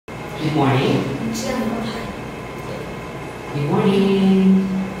Good morning. Good morning.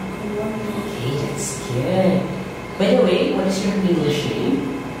 Okay, that's good. By the way, what is your English name?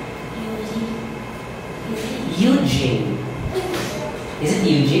 Eugene. Is it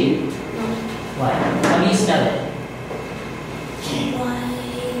Eugene? No. What? How do you spell it?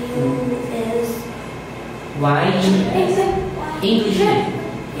 English name?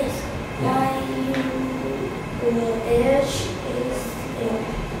 Yes. Yeah.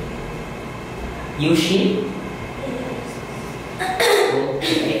 Yushi?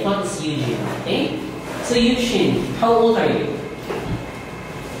 Okay, I thought it's Eugene, okay? So Eugene, how old are you?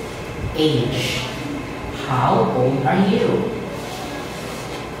 Age. How old are you?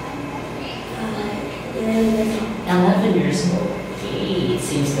 11 years old. Okay, it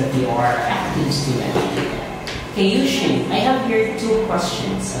seems that you are an active student. Okay, Yushin, I have here 2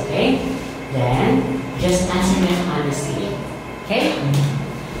 questions, okay? Then, just answer them honestly. Okay?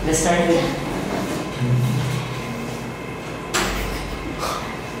 Let's start with...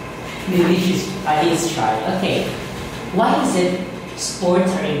 Maybe he's shy. Okay. Why is it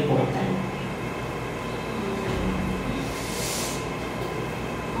sports are important?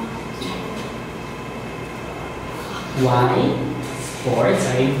 Why sports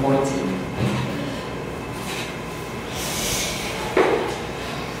are important?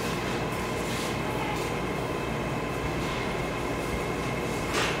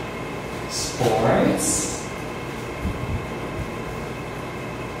 Sports.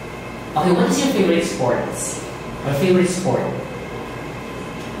 Okay, what is your favorite sports? Or favorite sport?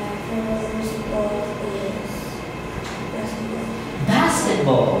 My favorite sport is basketball.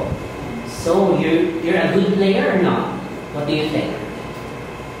 Basketball. So you're a good player or not? What do you think?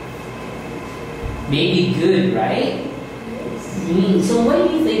 Maybe good, right? Yes. So why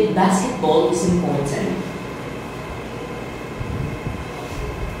do you think basketball is important?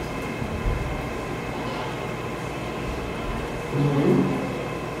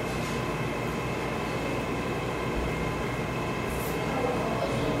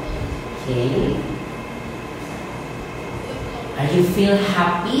 Okay. Are you feel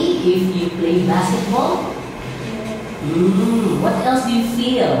happy if you play basketball? What else do you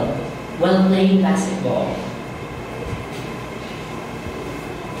feel while playing basketball?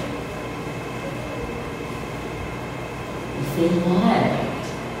 You feel what?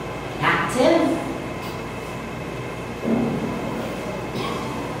 Active?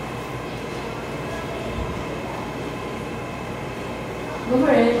 Go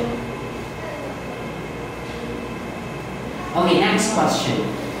for it. Okay, next question.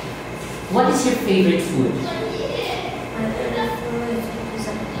 What is your favorite food? My favorite food is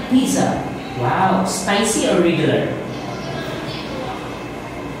pizza. Pizza. Wow. Spicy or regular?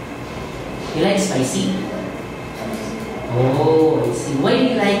 You like spicy? Oh, I see. Why do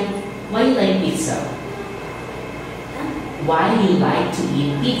you like pizza? Why do you like to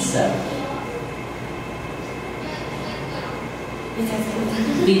eat pizza?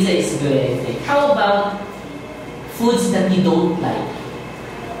 Pizza is good, I think. How about foods that you don't like?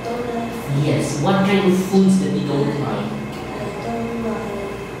 Yes, what kind of foods that you don't like?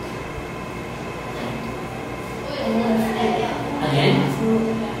 Again?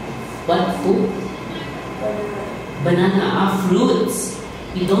 What food? Banana. Fruits.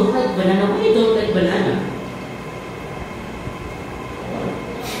 You don't like banana? Why you don't like banana?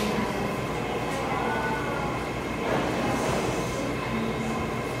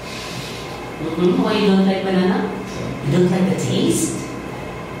 Why you don't like banana? You don't like the taste?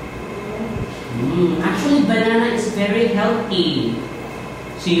 Actually, banana is very healthy.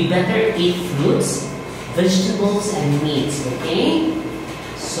 So you better eat fruits, vegetables, and meats, okay?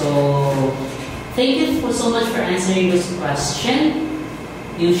 So, thank you so much for answering this question,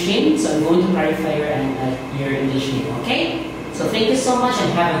 Yushin. So I'm going to clarify your English name, okay? So thank you so much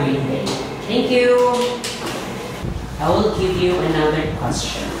and have a great day. Thank you. I will give you another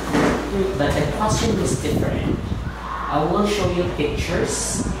question, but the question is different. I will show you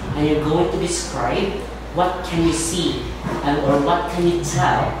pictures and you're going to describe what can you see or what can you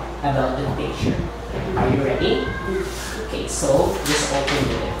tell about the picture. Are you ready? Okay, so just open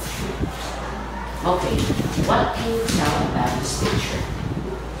it. Okay, what can you tell about this picture?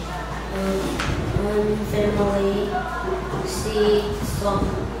 Family, see sun.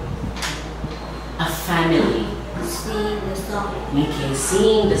 A family. See the sun. Okay,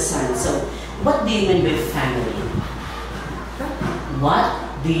 seeing the sun. So, what do you mean by family? What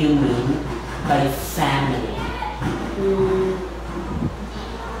do you mean by family?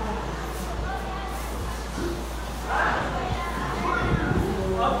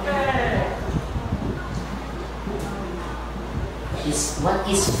 Is What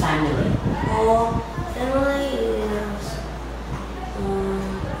is family? Family is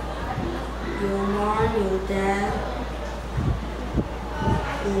your mom, your dad,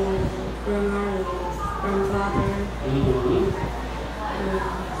 your grandma, your grandfather.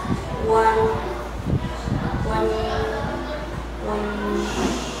 One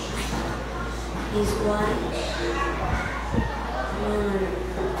is one.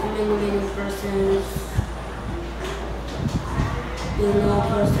 Many persons. You know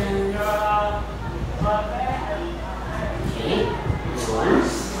persons. Okay, one.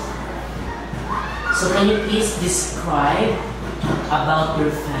 So can you please describe about your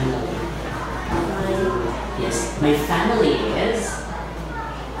family? Yes, my family is.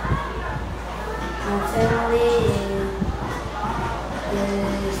 My family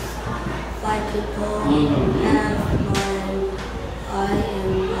is 5 people. I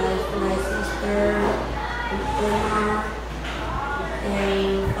and my sister, and grandma,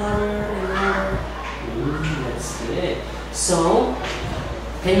 and father and mother. That's good. So,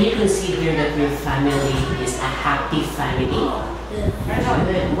 can you consider that your family is a happy family?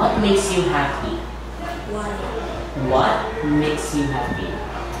 Yeah. What makes you happy? Why? What makes you happy?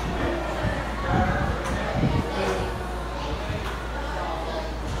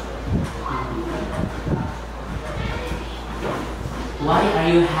 Why are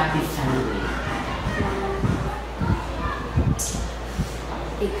you a happy family?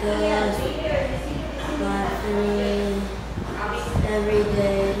 Because my family every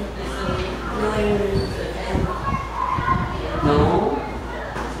day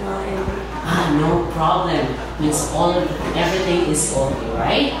no problem. Means everything is okay,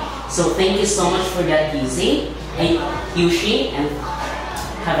 right? So thank you so much for that, YUSHI, and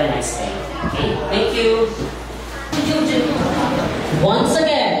have a nice day. Okay, thank you. Once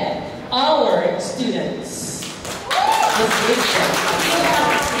again, our students.